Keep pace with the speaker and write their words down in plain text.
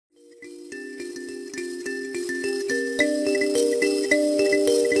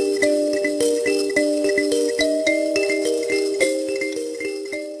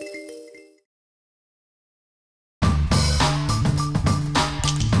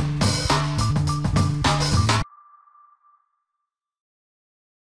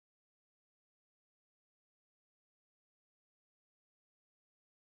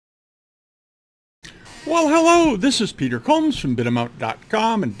Well, hello, this is Peter Combs from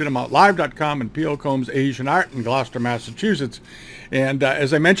bitamount.com and bitamountlive.com and P.O. Combs Asian Art in Gloucester, Massachusetts. And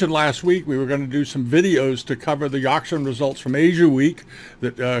as I mentioned last week, we were going to do some videos to cover the auction results from Asia Week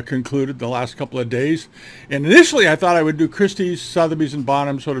that concluded the last couple of days. And initially, I thought I would do Christie's, Sotheby's, and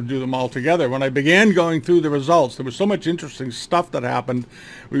Bonham, sort of do them all together. When I began going through the results, there was so much interesting stuff that happened.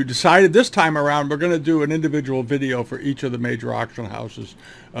 We decided this time around we're going to do an individual video for each of the major auction houses.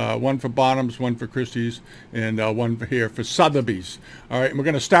 One for Bonham's, one for Christie's, and one here for Sotheby's. All right, and we're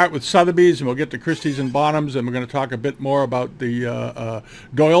going to start with Sotheby's, and we'll get to Christie's and Bonham's, and we're going to talk a bit more about the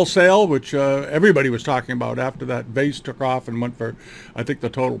Doyle sale, which everybody was talking about after that vase took off and went for, I think the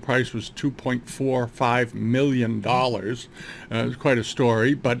total price was $2.45 million. It was quite a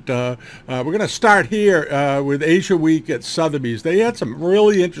story, but we're going to start here with Asia Week at Sotheby's. They had some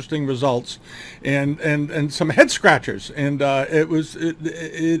really interesting results and some head scratchers, and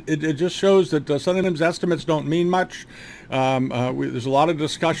it just shows that sometimes estimates don't mean much. There's a lot of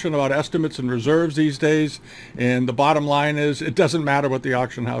discussion about estimates and reserves these days, and the bottom line is it doesn't matter what the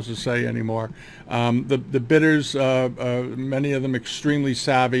auction houses say anymore. The bidders, many of them extremely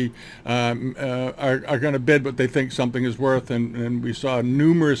savvy, are going to bid what they think something is worth, and we saw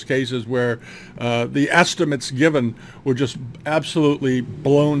numerous cases where the estimates given were just absolutely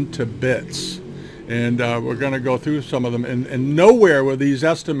blown to bits. And we're going to go through some of them, and nowhere were these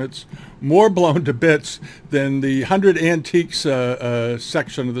estimates more blown to bits than the 100 Antiques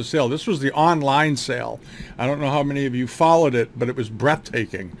section of the sale. This was the online sale. I don't know how many of you followed it, but it was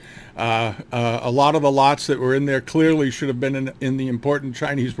breathtaking. A lot of the lots that were in there clearly should have been in the important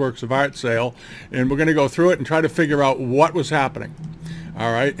Chinese works of art sale, and we're going to go through it and try to figure out what was happening.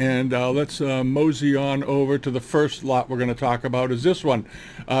 All right, and let's mosey on over to the first lot we're going to talk about is this one,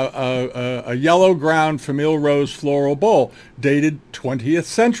 a yellow ground Famille Rose floral bowl, dated 20th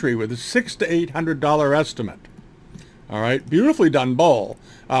century with a $600 to $800 estimate. All right, beautifully done bowl.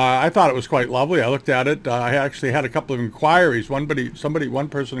 I thought it was quite lovely. I looked at it. I actually had a couple of inquiries. One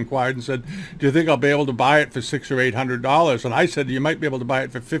person inquired and said, "Do you think I'll be able to buy it for $600 or $800?" And I said, "You might be able to buy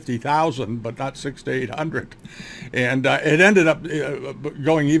it for $50,000, but not $600 to $800." And it ended up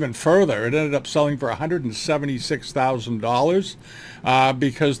going even further. It ended up selling for $176,000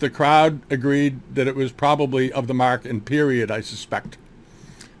 because the crowd agreed that it was probably of the mark and period, I suspect.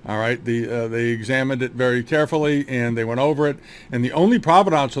 All right, they examined it very carefully, and they went over it. And the only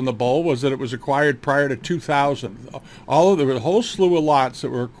provenance on the bowl was that it was acquired prior to 2000. There was a whole slew of lots that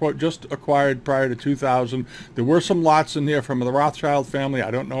were just acquired prior to 2000. There were some lots in there from the Rothschild family.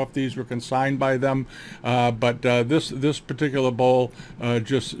 I don't know if these were consigned by them, but this particular bowl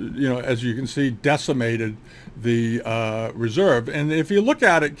just, as you can see, decimated the reserve. And if you look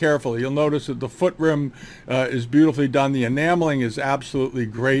at it carefully, you'll notice that the foot rim is beautifully done. The enameling is absolutely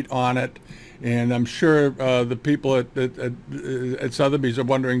great on it, and I'm sure the people at Sotheby's are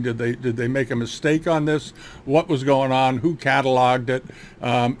wondering, did they make a mistake on this? What was going on? Who cataloged it?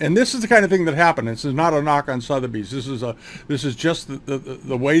 And this is the kind of thing that happened. This is not a knock on Sotheby's. This is just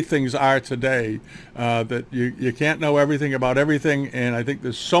the way things are today. That you can't know everything about everything, and I think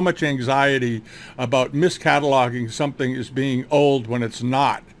there's so much anxiety about miscataloguing something as being old when it's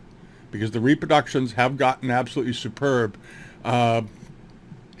not, because the reproductions have gotten absolutely superb.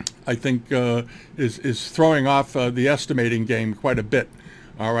 I think is throwing off the estimating game quite a bit.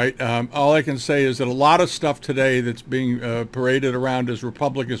 All right. All I can say is that a lot of stuff today that's being paraded around as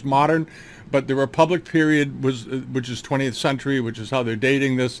Republic is modern, but the Republic period which is 20th century, which is how they're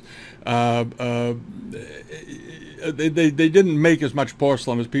dating this. They didn't make as much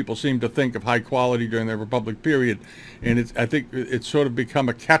porcelain as people seem to think of high quality during the Republic period, and I think it's sort of become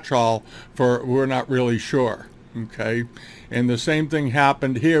a catch-all for we're not really sure. Okay, and the same thing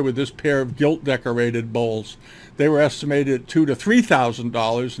happened here with this pair of gilt decorated bowls. They were estimated at $2,000 to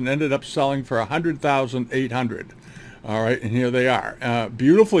 $3,000 and ended up selling for $100,800. All right, and here they are,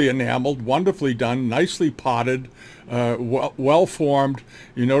 beautifully enameled, wonderfully done, nicely potted, well formed.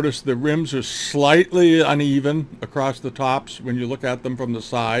 You notice the rims are slightly uneven across the tops when you look at them from the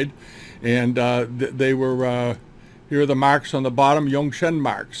side, and they were here are the marks on the bottom, Yongzheng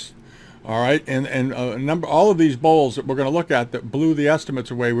marks. All right, and all of these bowls that we're going to look at that blew the estimates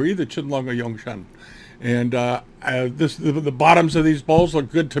away were either Qinlong or Yongzheng. And the bottoms of these bowls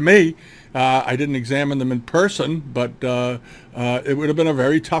look good to me. I didn't examine them in person, but it would have been a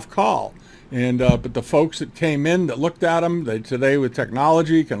very tough call. And but the folks that came in that looked at them, they today with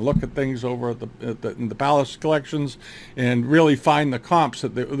technology can look at things over in the palace collections and really find the comps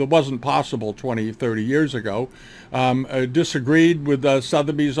that wasn't possible 20, 30 years ago. Disagreed with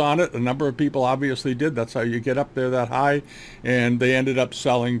Sotheby's on it. A number of people obviously did. That's how you get up there that high, and they ended up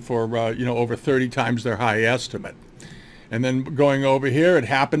selling for over 30 times their high estimate. And then going over here, it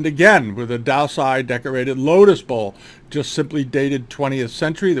happened again with a Dao decorated lotus bowl, just simply dated 20th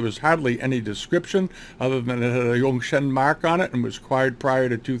century. There was hardly any description other than it had a Yongzheng mark on it and was acquired prior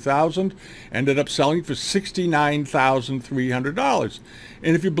to 2000. Ended up selling for $69,300.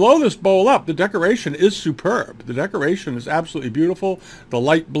 And if you blow this bowl up, the decoration is superb. The decoration is absolutely beautiful. The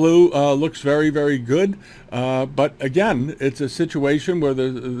light blue looks very, very good. But again, it's a situation where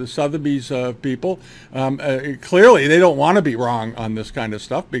the Sotheby's people, clearly they don't want to be wrong on this kind of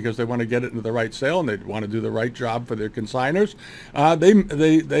stuff because they want to get it into the right sale and they want to do the right job for their consigners.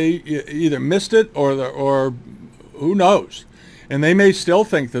 They either missed it or who knows. And they may still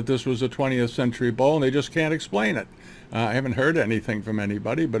think that this was a 20th century bowl and they just can't explain it. I haven't heard anything from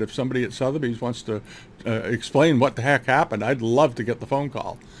anybody, but if somebody at Sotheby's wants to explain what the heck happened, I'd love to get the phone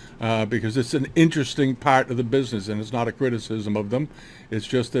call because it's an interesting part of the business, and it's not a criticism of them. It's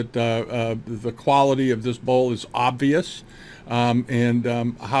just that the quality of this bowl is obvious, and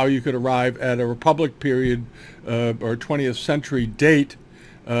how you could arrive at a Republic period or 20th century date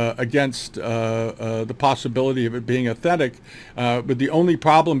against the possibility of it being authentic, but the only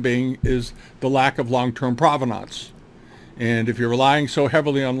problem being is the lack of long-term provenance. And if you're relying so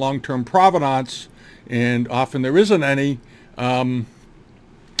heavily on long-term provenance, and often there isn't any,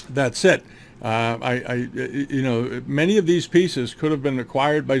 that's it. Many of these pieces could have been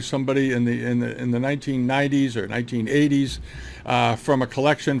acquired by somebody in the 1990s or 1980s from a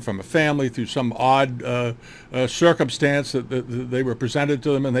collection, from a family, through some odd circumstance that they were presented to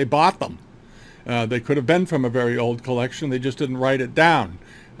them, and they bought them. They could have been from a very old collection. They just didn't write it down.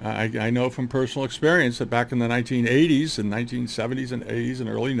 I know from personal experience that back in the 1980s and 1970s and 80s and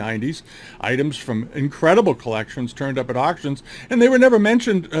early 90s, items from incredible collections turned up at auctions, and they were never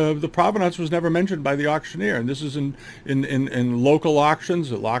mentioned. The provenance was never mentioned by the auctioneer. And this is in local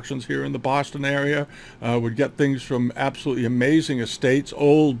auctions. Auctions here in the Boston area would get things from absolutely amazing estates,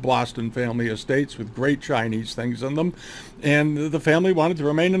 old Boston family estates with great Chinese things in them. And the family wanted to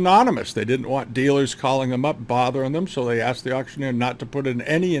remain anonymous. They didn't want dealers calling them up, bothering them, so they asked the auctioneer not to put in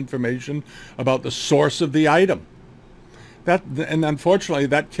any information about the source of the item. And unfortunately,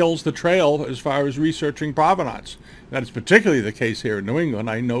 that kills the trail as far as researching provenance. That is particularly the case here in New England.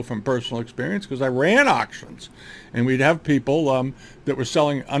 I know from personal experience because I ran auctions. And we'd have people that were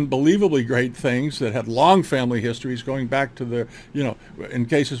selling unbelievably great things that had long family histories going back to the, in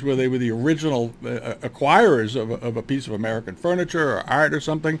cases where they were the original acquirers of a piece of American furniture or art or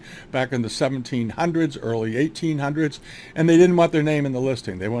something back in the 1700s, early 1800s. And they didn't want their name in the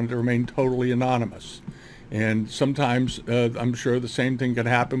listing. They wanted to remain totally anonymous. And sometimes I'm sure the same thing can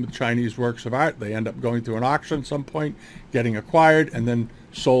happen with Chinese works of art. They end up going through an auction at some point, getting acquired, and then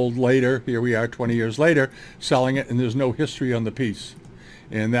sold later. Here we are 20 years later, selling it, and there's no history on the piece.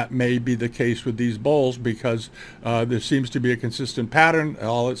 And that may be the case with these bowls because there seems to be a consistent pattern.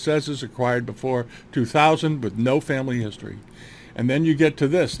 All it says is acquired before 2000 with no family history. And then you get to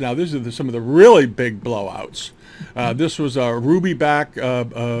this. Now, these are some of the really big blowouts. This was a ruby back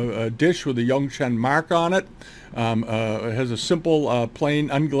dish with a Yongzheng mark on it. It has a simple, plain,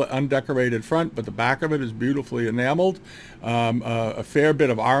 undecorated front, but the back of it is beautifully enameled. A fair bit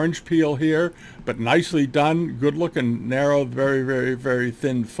of orange peel here, but nicely done. Good-looking, narrow, very, very, very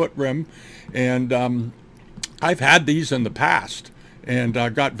thin foot rim. And I've had these in the past and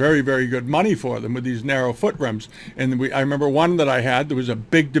got very, very good money for them with these narrow foot rims. And I remember one that I had, there was a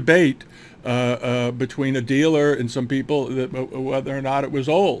big debate between a dealer and some people whether or not it was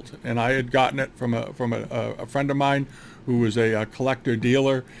old. And I had gotten it from a friend of mine who was a collector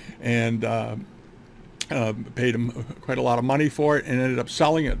dealer, and paid him quite a lot of money for it and ended up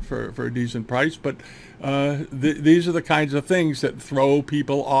selling it for a decent price. But these are the kinds of things that throw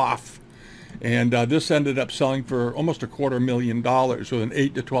people off. And this ended up selling for almost $250,000 with an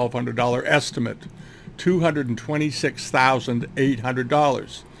 $800 to $1,200 estimate,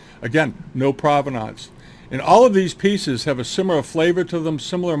 $226,800. Again, no provenance. And all of these pieces have a similar flavor to them,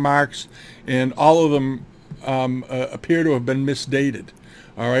 similar marks, and all of them appear to have been misdated.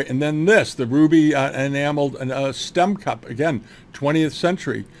 All right, and then this, the ruby enameled stem cup, again, 20th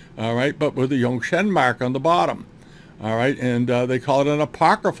century, all right, but with a Yongzheng mark on the bottom. All right, and they call it an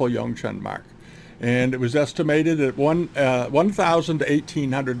apocryphal Yongzheng mark. And it was estimated at $1,000 to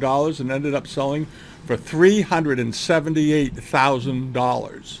 $1,800 and ended up selling for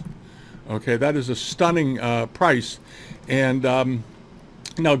 $378,000. Okay, that is a stunning price. And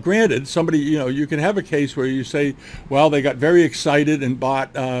now, granted, somebody, you can have a case where you say, well, they got very excited and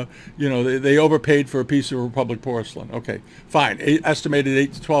bought, they overpaid for a piece of Republic porcelain. Okay, fine.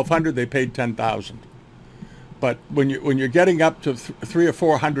 Estimated $800 to $1,200, they paid $10,000. But when you're getting up to $300,000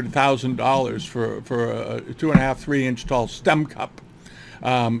 or $400,000 for a 2.5, 3 inch tall stem cup,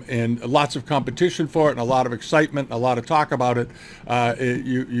 and lots of competition for it, and a lot of excitement, and a lot of talk about it,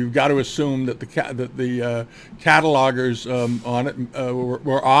 you've got to assume that the catalogers on it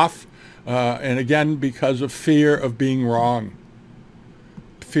were off, and again because of fear of being wrong.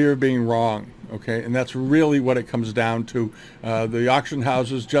 Fear of being wrong. Okay, and that's really what it comes down to. The auction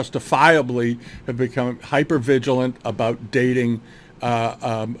houses justifiably have become hyper vigilant about dating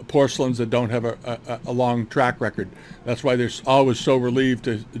porcelains that don't have a long track record. That's why they're always so relieved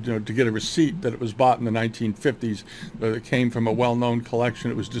to get a receipt that it was bought in the 1950s, that it came from a well-known collection.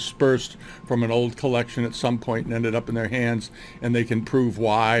 It was dispersed from an old collection at some point and ended up in their hands, and they can prove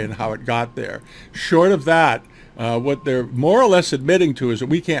why and how it got there. Short of that, what they're more or less admitting to is that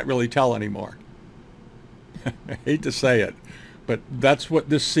we can't really tell anymore. I hate to say it, but that's what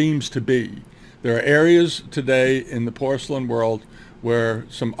this seems to be. There are areas today in the porcelain world where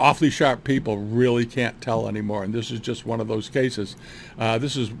some awfully sharp people really can't tell anymore, and this is just one of those cases.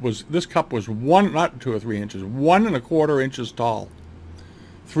 This cup was not 2 or 3 inches, 1¼ inches tall,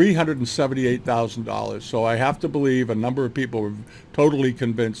 $378,000. So I have to believe a number of people were totally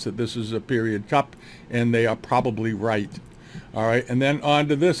convinced that this is a period cup, and they are probably right. All right, and then on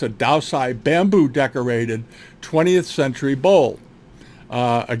to this, a Daosai bamboo decorated 20th century bowl.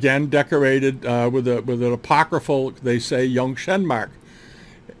 Again, decorated with an apocryphal, they say, Yongzheng mark.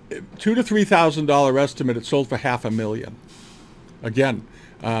 $2,000 to $3,000 estimate. It sold for $500,000. Again,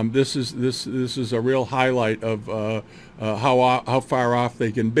 this is a real highlight of how far off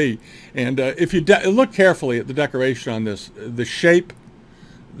they can be. And if you look carefully at the decoration on this, the shape,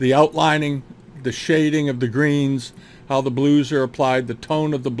 the outlining, the shading of the greens, how the blues are applied, the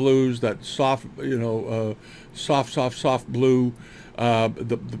tone of the blues, that soft, soft blue,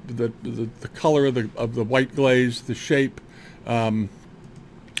 the color of the white glaze, the shape of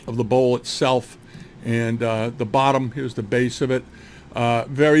the bowl itself, and the bottom, here's the base of it,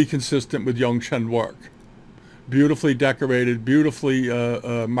 very consistent with Yongzheng work. Beautifully decorated, beautifully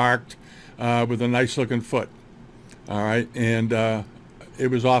marked, with a nice looking foot. All right, and it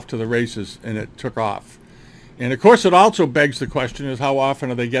was off to the races, and it took off. And of course, it also begs the question is how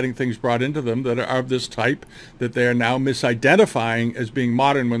often are they getting things brought into them that are of this type that they are now misidentifying as being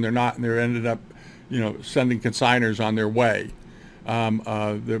modern when they're not, and they're ended up, sending consigners on their way.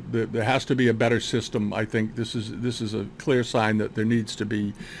 There has to be a better system. I think this is a clear sign that there needs to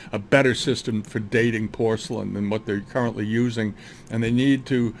be a better system for dating porcelain than what they're currently using, and they need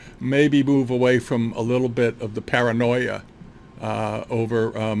to maybe move away from a little bit of the paranoia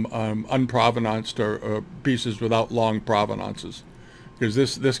over unprovenanced or pieces without long provenances, because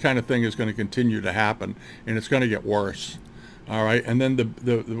this kind of thing is going to continue to happen, and it's going to get worse. All right, and then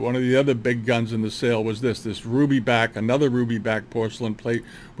one of the other big guns in the sale was this ruby back, another ruby back porcelain plate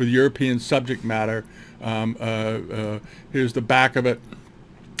with European subject matter. Here's the back of it.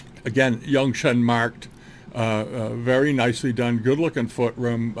 Again, Yongzheng marked, very nicely done, good looking foot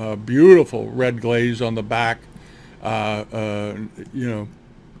room, beautiful red glaze on the back.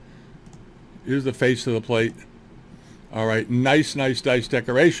 Here's the face of the plate. All right, nice dice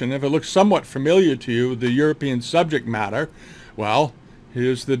decoration. If it looks somewhat familiar to you, the European subject matter, well,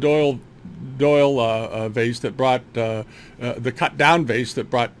 here's the Doyle vase that brought, the cut down vase that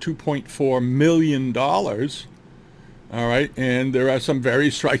brought $2.4 million. All right, and there are some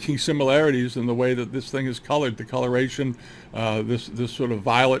very striking similarities in the way that this thing is colored. The coloration, this sort of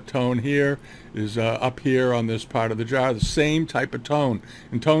violet tone here is up here on this part of the jar, the same type of tone.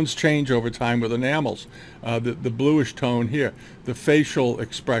 And tones change over time with enamels. The bluish tone here, the facial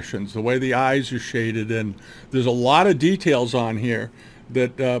expressions, the way the eyes are shaded in. There's a lot of details on here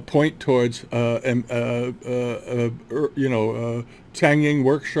that point towards, Tanging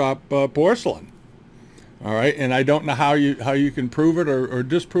workshop porcelain. All right, and I don't know how you can prove it or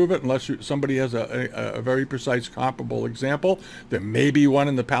disprove it unless somebody has a very precise comparable example. There may be one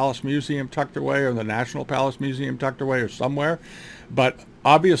in the Palace Museum tucked away, or the National Palace Museum tucked away, or somewhere. But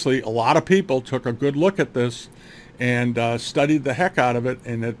obviously, a lot of people took a good look at this and studied the heck out of it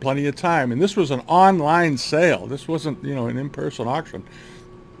and had plenty of time. And this was an online sale. This wasn't, an in-person auction.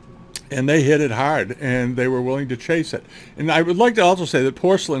 And they hit it hard, and they were willing to chase it. And I would like to also say that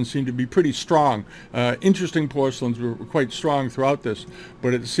porcelains seem to be pretty strong. Interesting porcelains were quite strong throughout this,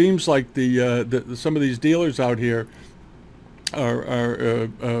 but it seems like some of these dealers out here are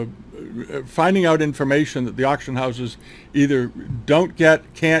finding out information that the auction houses either don't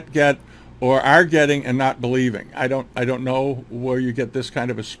get, can't get, or are getting and not believing. I don't know where you get this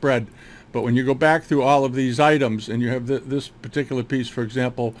kind of a spread, but when you go back through all of these items and you have this particular piece, for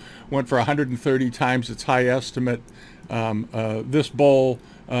example, went for 130 times its high estimate. This bowl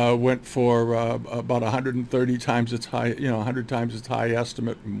went for about 130 times its high, 100 times its high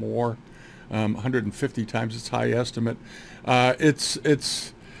estimate, more, 150 times its high estimate.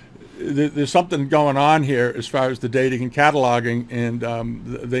 There's something going on here as far as the dating and cataloging, and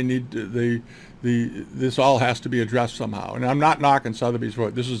this all has to be addressed somehow. And I'm not knocking Sotheby's for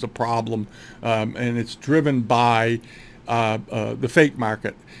it. This is a problem, and it's driven by the fake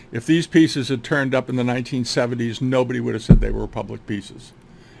market. If these pieces had turned up in the 1970s, nobody would have said they were public pieces.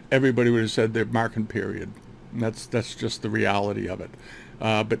 Everybody would have said they're marking period. And that's just the reality of it.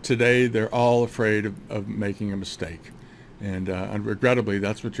 But today, they're all afraid of making a mistake. And regrettably,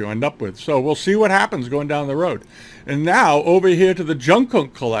 that's what you end up with. So we'll see what happens going down the road. And now, over here to the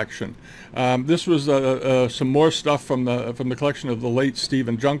Junkunc collection. This was some more stuff from the collection of the late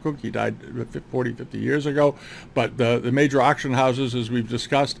Stephen Junkunc. He died 50 years ago. But the major auction houses, as we've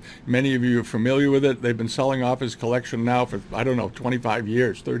discussed, many of you are familiar with it. They've been selling off his collection now for, I don't know, 25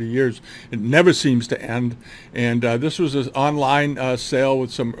 years, 30 years. It never seems to end. And this was an online sale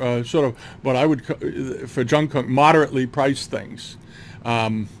with some sort of what I would, for Junkunc, moderately priced things.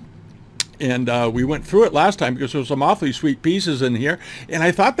 And we went through it last time because there were some awfully sweet pieces in here, and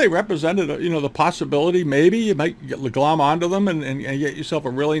I thought they represented, the possibility maybe you might glom onto them and get yourself a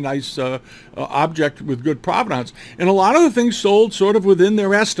really nice object with good provenance. And a lot of the things sold sort of within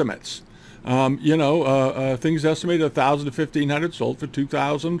their estimates. Things estimated 1,000 to 1,500 sold for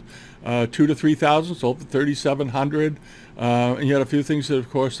 2,000, 2,000 to 3,000 sold for 3,700. And you had a few things that, of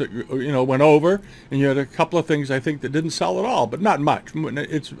course, that went over, and you had a couple of things I think that didn't sell at all, but not much.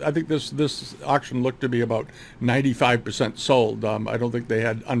 I think this auction looked to be about 95% sold. I don't think they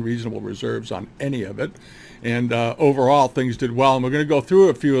had unreasonable reserves on any of it. And overall, things did well. And we're going to go through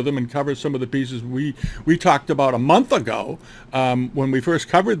a few of them and cover some of the pieces we talked about a month ago when we first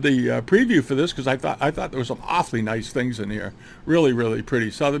covered the preview for this, because I thought there were some awfully nice things in here. Really, really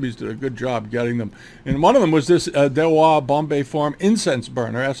pretty. Sotheby's did a good job getting them. And one of them was this Dewa Bombay Form incense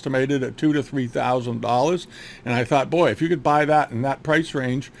burner, estimated at $2,000 to $3,000. And I thought, boy, if you could buy that in that price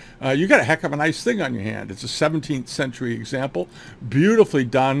range, you got a heck of a nice thing on your hand. It's a 17th century example, beautifully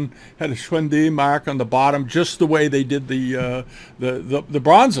done. Had a Xuandi mark on the bottom, just the way they did the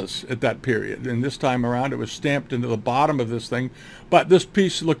bronzes at that period. And this time around, it was stamped into the bottom of this thing. But this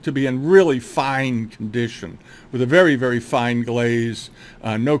piece looked to be in really fine condition, with a very, very fine glaze,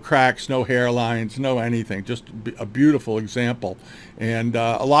 no cracks, no hairlines, no anything. Just a beautiful example. And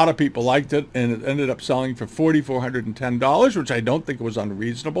a lot of people liked it, and it ended up selling for $4,410, which I don't think was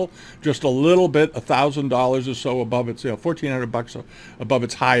unreasonable. Just a little bit, $1,000 or so above its, $1,400 above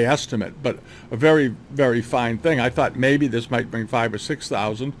its high estimate, but a very, very fine thing. I thought maybe this might bring $5,000 or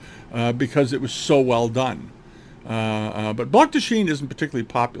 $6,000 because it was so well done. But Blanc de Chine isn't particularly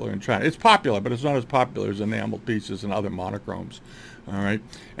popular in China. It's popular, but it's not as popular as enameled pieces and other monochromes. All right.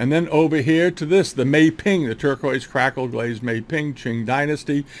 And then over here to this, the Mei Ping, the turquoise crackle glazed Mei Ping, Qing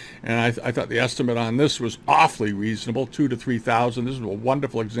Dynasty. And I thought the estimate on this was awfully reasonable, $2,000 to $3,000. This is a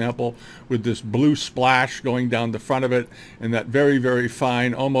wonderful example with this blue splash going down the front of it, and that very, very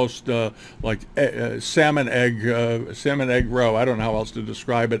fine, almost like salmon egg roe. I don't know how else to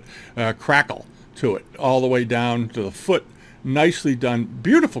describe it. Crackle to it, all the way down to the foot. Nicely done,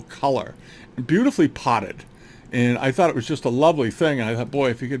 beautiful color, beautifully potted. And I thought it was just a lovely thing. And I thought,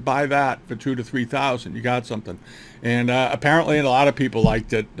 boy, if you could buy that for $2,000 to $3,000, you got something. And apparently, a lot of people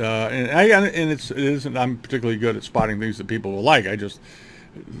liked it. And it isn't. I'm particularly good at spotting things that people will like. I just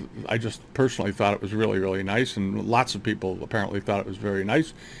personally thought it was really, really nice, and lots of people apparently thought it was very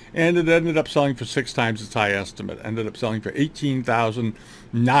nice. And it ended up selling for 6 times its high estimate. Ended up selling for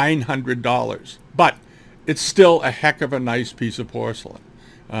 $18,900. But it's still a heck of a nice piece of porcelain.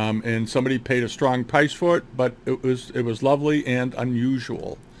 And somebody paid a strong price for it, but it was lovely and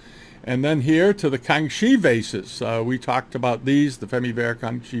unusual. And then here to the Kangxi vases. We talked about these, the Femi-Vert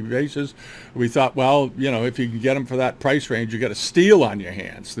Kangxi vases. We thought, well, if you can get them for that price range, you got a steal on your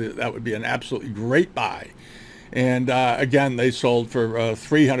hands. That would be an absolutely great buy. And again, they sold for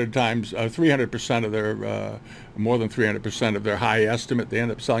 300% of their, more than 300% of their high estimate. They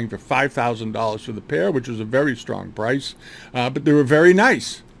ended up selling for $5,000 for the pair, which was a very strong price. But they were very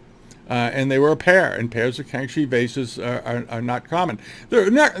nice. And they were a pair, and pairs of Kangxi vases are not common.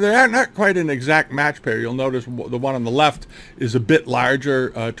 They're not quite an exact match pair. You'll notice the one on the left is a bit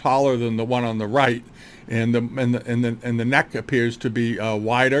larger, taller than the one on the right. and the neck appears to be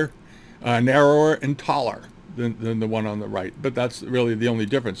wider, narrower, and taller than the one on the right. But that's really the only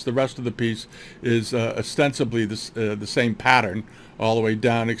difference. The rest of the piece is ostensibly the same pattern all the way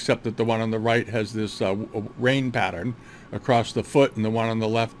down, except that the one on the right has this rain pattern across the foot, and the one on the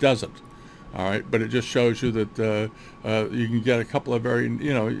left doesn't. All right, but it just shows you that you can get a couple of very,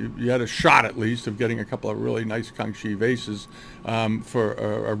 you had a shot at least of getting a couple of really nice Kangxi vases for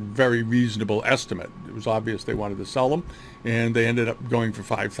a very reasonable estimate. It was obvious they wanted to sell them, and they ended up going for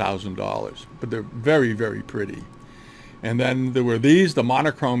 $5,000. But they're very, very pretty. And then there were these, the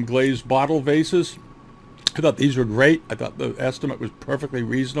monochrome glazed bottle vases. I thought these were great. I thought the estimate was perfectly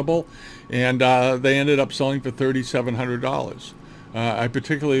reasonable, and they ended up selling for $3,700. I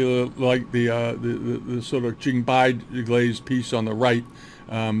particularly like the sort of Jingbai glazed piece on the right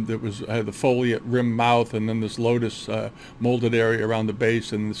that had the foliate rim mouth, and then this lotus molded area around the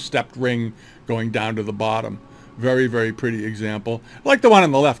base, and the stepped ring going down to the bottom. Very, very pretty example. I like the one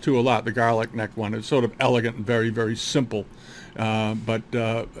on the left too a lot, the garlic neck one. It's sort of elegant and very, very simple. But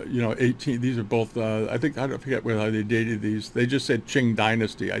 18. These are both. I forget whether they dated these. They just said Qing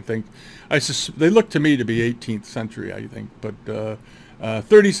Dynasty. I think. They look to me to be 18th century. I think, but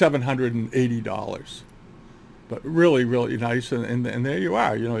 $3,780. But really, really nice. And there you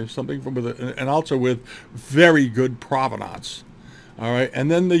are. Something from and also with very good provenance. All right,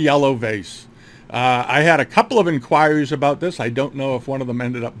 and then the yellow vase. I had a couple of inquiries about this. I don't know if one of them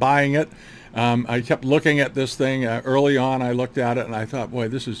ended up buying it. I kept looking at this thing. Early on, I looked at it, and I thought, boy,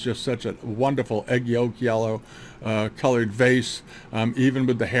 this is just such a wonderful egg yolk yellow colored vase, even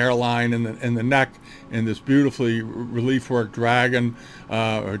with the hairline and the neck, and this beautifully relief work dragon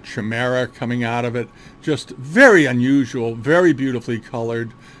or chimera coming out of it. Just very unusual, very beautifully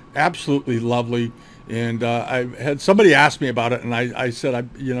colored, absolutely lovely. And I had somebody ask me about it, and I said, I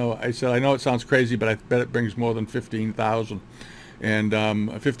know it sounds crazy, but I bet it brings more than 15,000,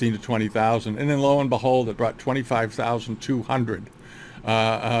 and 15 to 20,000. And then lo and behold, it brought 25,200.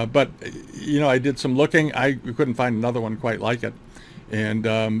 But I did some looking. I couldn't find another one quite like it, and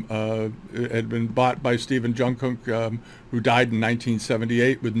it had been bought by Stephen Junkunc, who died in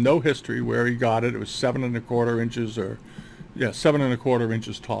 1978 with no history where he got it. It was 7¼ inches, 7¼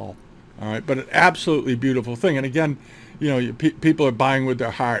 inches tall. All right, but an absolutely beautiful thing. And again, people are buying with their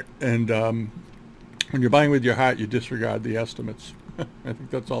heart, and when you're buying with your heart, you disregard the estimates. I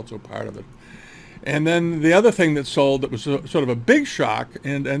think that's also part of it. And then the other thing that sold that was sort of a big shock,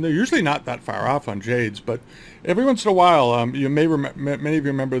 and they're usually not that far off on jades, but every once in a while, many of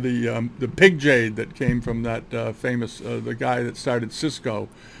you remember the pig jade that came from that famous, the guy that started Cisco,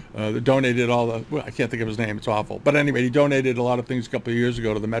 that donated all the, well, I can't think of his name, it's awful. But anyway, he donated a lot of things a couple of years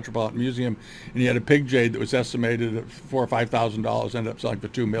ago to the Metropolitan Museum, and he had a pig jade that was estimated at $4,000 or $5,000, ended up selling for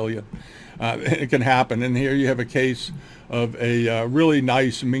 $2 million. It can happen. And here you have a case of a really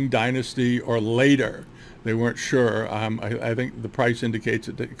nice Ming Dynasty or later. They weren't sure. I think the price indicates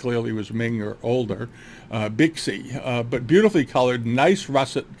that it clearly was Ming or older. Bixi, but beautifully colored, nice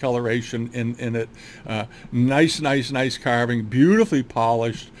russet coloration in it. Nice carving, beautifully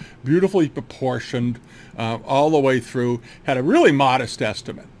polished, beautifully proportioned, all the way through. Had a really modest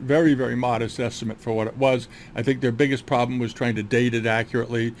estimate, very, very modest estimate for what it was. I think their biggest problem was trying to date it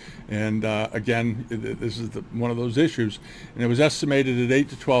accurately. And again, this is one of those issues. And it was estimated at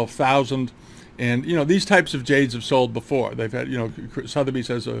 8,000 to 12,000. And these types of jades have sold before. They've had, Sotheby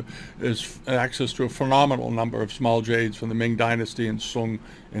has access to a phenomenal number of small jades from the Ming Dynasty and Sung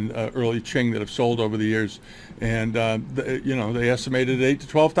and early Qing that have sold over the years. And they estimated 8,000 to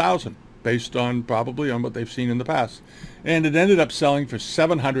 12,000 based on probably on what they've seen in the past. And it ended up selling for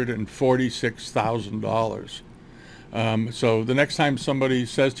 $746,000. So the next time somebody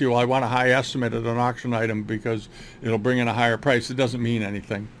says to you, well, I want a high estimate at an auction item because it'll bring in a higher price, it doesn't mean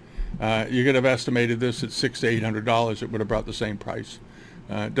anything. You could have estimated this at $600 to $800. It would have brought the same price.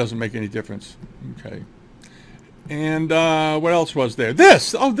 It doesn't make any difference. Okay. And what else was there?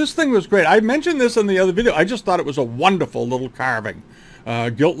 This thing was great. I mentioned this in the other video. I just thought it was a wonderful little carving.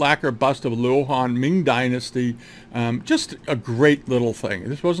 Gilt lacquer bust of Liu Han, Ming Dynasty. Just a great little thing.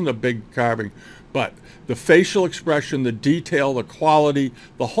 This wasn't a big carving, but the facial expression, the detail, the quality,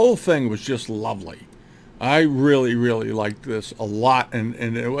 the whole thing was just lovely. I really, really liked this a lot, and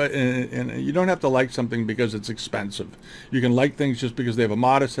you don't have to like something because it's expensive. You can like things just because they have a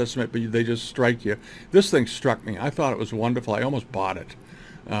modest estimate, but they just strike you. This thing struck me. I thought it was wonderful. I almost bought it.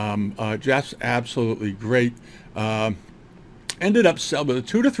 Just absolutely great. Ended up selling with a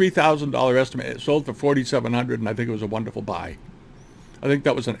 $2,000 to $3,000 estimate. It sold for $4,700, and I think it was a wonderful buy. I think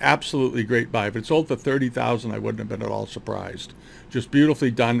that was an absolutely great buy. If it sold for $30,000, I wouldn't have been at all surprised. Just beautifully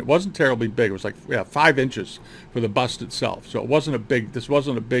done. It wasn't terribly big. It was like 5 inches for the bust itself. So it wasn't a big. This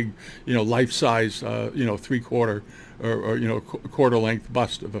wasn't a big, life size, 3/4 or quarter length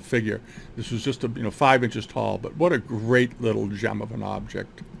bust of a figure. This was just 5 inches tall. But what a great little gem of an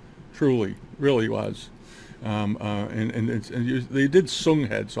object. Truly, really was. They did Sung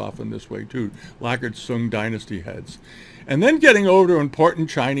heads often this way too, lacquered Sung dynasty heads. And then getting over to important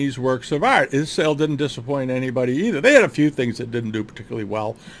Chinese works of art, his sale didn't disappoint anybody either. They had a few things that didn't do particularly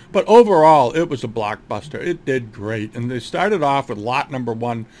well, but overall it was a blockbuster. It did great. And they started off with lot number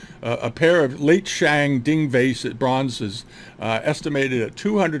 1, a pair of late Shang Ding vase bronzes, estimated at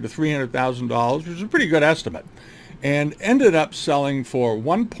 $200,000 to $300,000, which is a pretty good estimate, and ended up selling for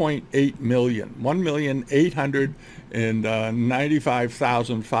 $1.8 million,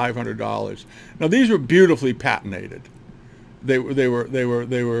 $1,895,500. Now these were beautifully patinated. They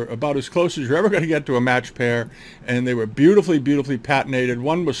were about as close as you're ever going to get to a match pair, and they were beautifully patinated.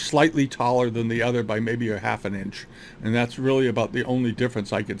 One was slightly taller than the other by maybe a ½ an inch, and that's really about the only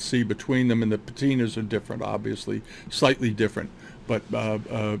difference I could see between them. And the patinas are different, obviously, slightly different, but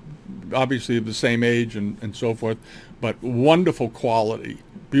obviously of the same age and so forth. But wonderful quality,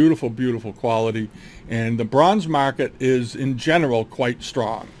 beautiful quality, and the bronze market is in general quite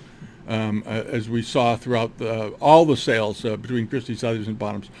strong. As we saw throughout all the sales between Christie's, Sotheby's, and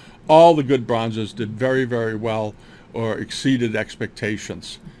Bonhams, all the good bronzes did very, very well or exceeded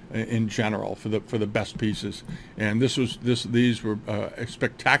expectations in general for the best pieces. And these were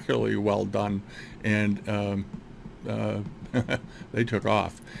spectacularly well done, and they took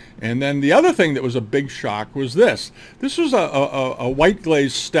off. And then the other thing that was a big shock was this. This was a white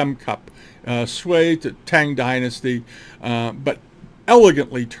glazed stem cup, Sui to Tang Dynasty, but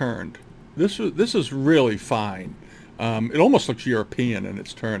elegantly turned. This is really fine. It almost looks European in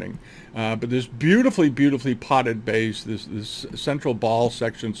its turning, but this beautifully potted base, this central ball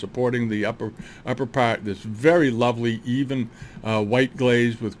section supporting the upper part, this very lovely even white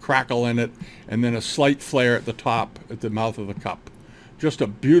glaze with crackle in it, and then a slight flare at the top at the mouth of the cup. Just a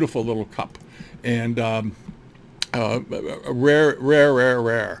beautiful little cup, and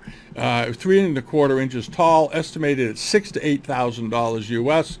rare. 3¼ inches tall, estimated at $6,000 to $8,000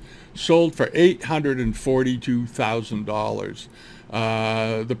 US, sold for $842,000.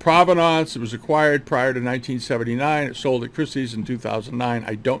 The provenance, it was acquired prior to 1979. It sold at Christie's in 2009.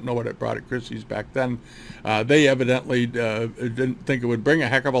 I don't know what it brought at Christie's back then. They evidently didn't think it would bring a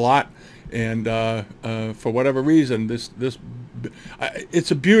heck of a lot, and for whatever reason,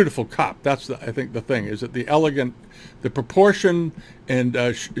 it's a beautiful cup. That's I think the thing is that the proportion and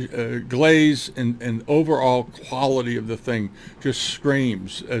glaze and overall quality of the thing just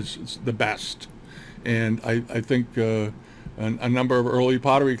screams as the best. And I think a number of early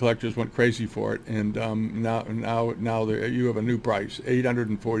pottery collectors went crazy for it, and now you have a new price,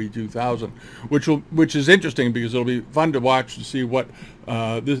 $842,000, which is interesting because it'll be fun to watch to see what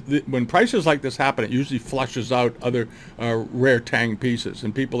when prices like this happen. It usually flushes out other rare Tang pieces,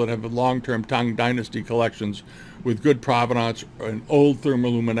 and people that have long-term Tang Dynasty collections with good provenance and old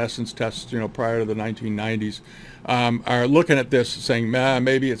thermoluminescence tests, prior to the 1990s, are looking at this saying,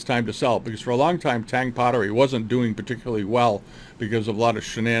 maybe it's time to sell, because for a long time Tang pottery wasn't doing particularly well because of a lot of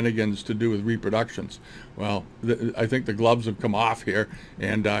shenanigans to do with reproductions. Well, I think the gloves have come off here,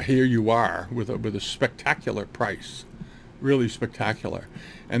 and here you are with a spectacular price. Really spectacular.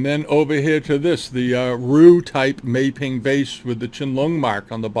 And then over here to this, the Ru type Meiping vase with the Qianlong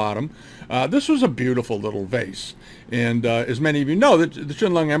mark on the bottom. This was a beautiful little vase. And as many of you know, the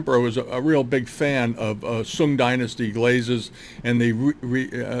Qianlong Emperor was a real big fan of Sung Dynasty glazes, and they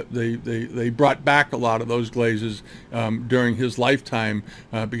brought back a lot of those glazes during his lifetime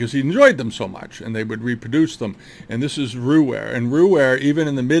because he enjoyed them so much, and they would reproduce them. And this is Ruware. And Ruware, even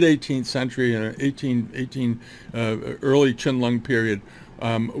in the mid-18th century and early Qianlong period,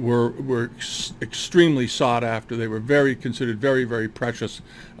 were extremely sought after. They were considered very, very precious.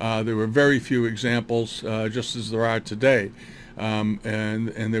 There were very few examples, just as there are today, and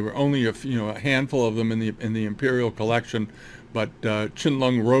there were only a handful of them in the imperial collection. But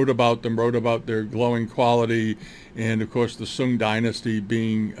Qianlong wrote about them, wrote about their glowing quality, and of course the Sung Dynasty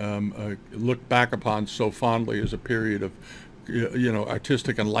being looked back upon so fondly as a period of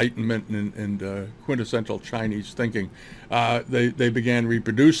artistic enlightenment and quintessential Chinese thinking. They began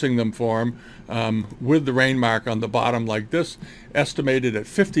reproducing them for him with the rain mark on the bottom like this, estimated at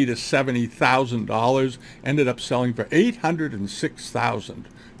 $50,000 to $70,000, ended up selling for $806,000.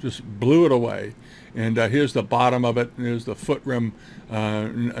 Just blew it away. And here's the bottom of it. Here's the foot rim,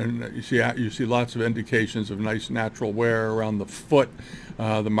 and you see lots of indications of nice natural wear around the foot.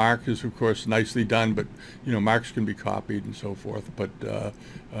 The mark is, of course, nicely done, but marks can be copied and so forth. But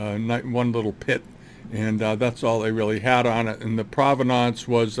one little pit, and that's all they really had on it. And the provenance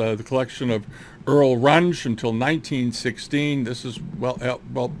was the collection of Earl Runge until 1916. This is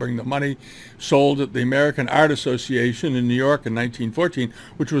well bring the money. Sold at the American Art Association in New York in 1914,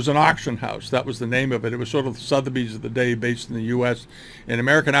 which was an auction house. That was the name of it. It was sort of Sotheby's of the day, based in the U.S. And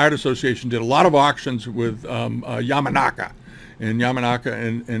American Art Association did a lot of auctions with Yamanaka. And Yamanaka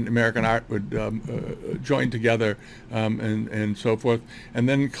and American Art would join together and so forth. And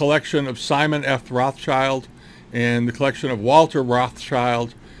then collection of Simon F. Rothschild and the collection of Walter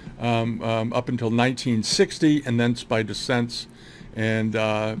Rothschild up until 1960, and thence by descents. And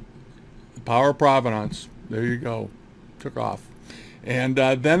the power of provenance, there you go, took off. And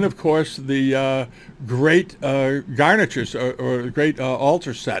then, of course, the great garnitures or the great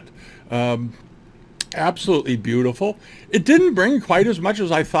altar set. Absolutely beautiful. It didn't bring quite as much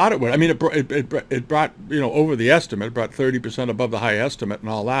as I thought it would. I mean, it brought over the estimate. It brought 30% above the high estimate and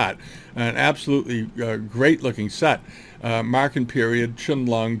all that. An absolutely great looking set. Marken period,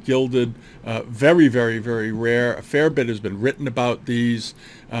 Chinlung, gilded, very, very, very rare. A fair bit has been written about these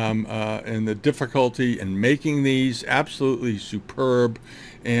and the difficulty in making these. Absolutely superb.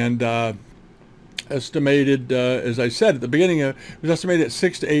 And estimated, as I said at the beginning, it was estimated at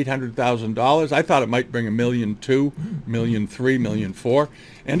 $600,000 to $800,000. I thought it might bring $1.2 million, $1.3 million, $1.4 million.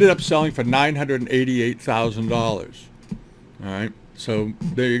 Ended up selling for $988,000. All right, so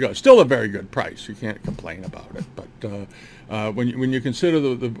there you go. Still a very good price. You can't complain about it. But when you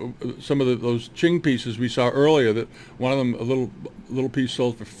consider some of those Qing pieces we saw earlier, that one of them, a little piece,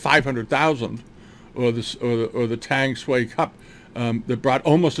 sold for $500,000, or the Tang Sui cup. That brought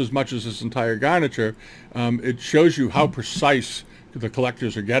almost as much as this entire garniture. It shows you how precise the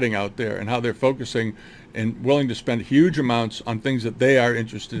collectors are getting out there and how they're focusing and willing to spend huge amounts on things that they are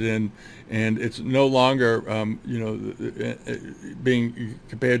interested in. And it's no longer, being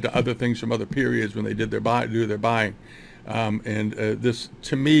compared to other things from other periods when they do their buying. This,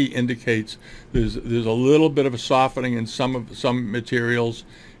 to me, indicates there's a little bit of a softening in some materials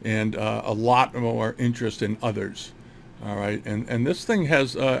and a lot more interest in others. All right, and this thing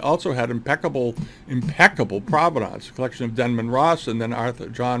has also had impeccable provenance. A collection of Denman Ross and then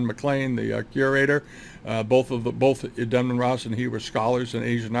John McLean, the curator. Both Denman Ross and he were scholars in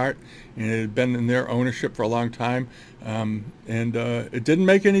Asian art, and it had been in their ownership for a long time. It didn't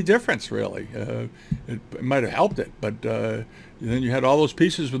make any difference really. It might have helped it, but then you had all those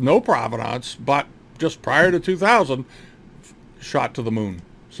pieces with no provenance, but just prior to 2000, shot to the moon.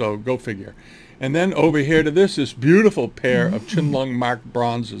 So go figure. And then over here to this beautiful pair of Chinlung marked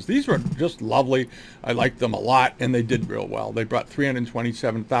bronzes. These were just lovely. I liked them a lot, and they did real well. They brought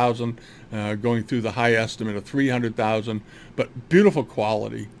 $327,000, going through the high estimate of $300,000, but beautiful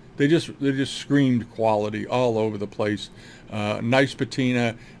quality. They just screamed quality all over the place. Nice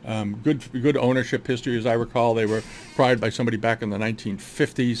patina, good ownership history, as I recall. They were acquired by somebody back in the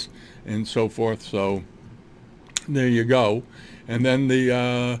 1950s and so forth. So there you go. And then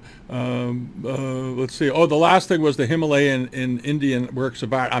the, let's see, the last thing was the Himalayan and Indian works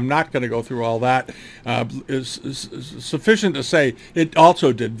of art. I'm not going to go through all that. It's sufficient to say it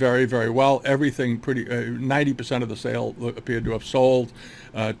also did very, very well. Everything 90% of the sale appeared to have sold.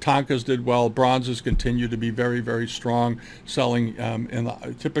 Tonkas did well. Bronzes continue to be very, very strong, selling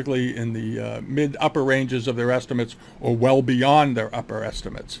typically in the mid-upper ranges of their estimates or well beyond their upper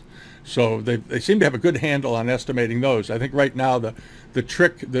estimates. So they seem to have a good handle on estimating those. I think right now the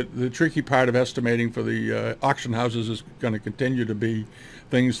tricky part of estimating for the auction houses is going to continue to be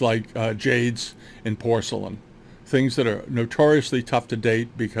things like jades and porcelain, things that are notoriously tough to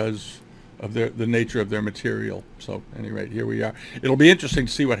date because of the nature of their material. So at any rate, here we are. It'll be interesting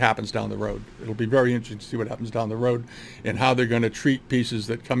to see what happens down the road. It'll be very interesting to see what happens down the road and how they're going to treat pieces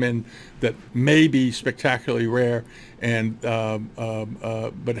that come in that may be spectacularly rare and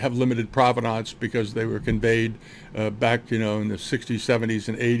but have limited provenance because they were conveyed back, in the 60s, 70s,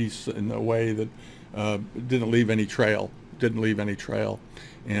 and 80s in a way that didn't leave any trail.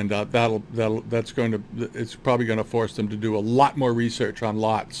 And it's probably going to force them to do a lot more research on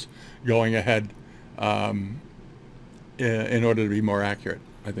lots going ahead in order to be more accurate,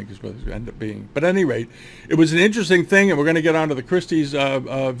 I think is what it's going to end up being. But at any rate, it was an interesting thing, and we're going to get onto the Christie's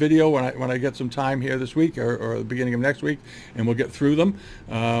video when I get some time here this week or the beginning of next week, and we'll get through them.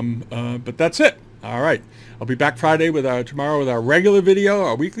 But that's it. All right. I'll be back Friday with tomorrow with our regular video,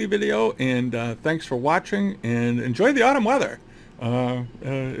 our weekly video. And thanks for watching, and enjoy the autumn weather.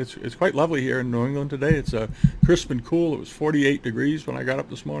 It's quite lovely here in New England today. It's crisp and cool. It was 48 degrees when I got up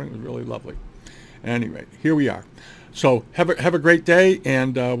this morning. It was really lovely. Anyway, here we are. So have a great day,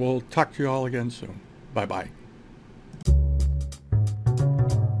 and we'll talk to you all again soon. Bye-bye.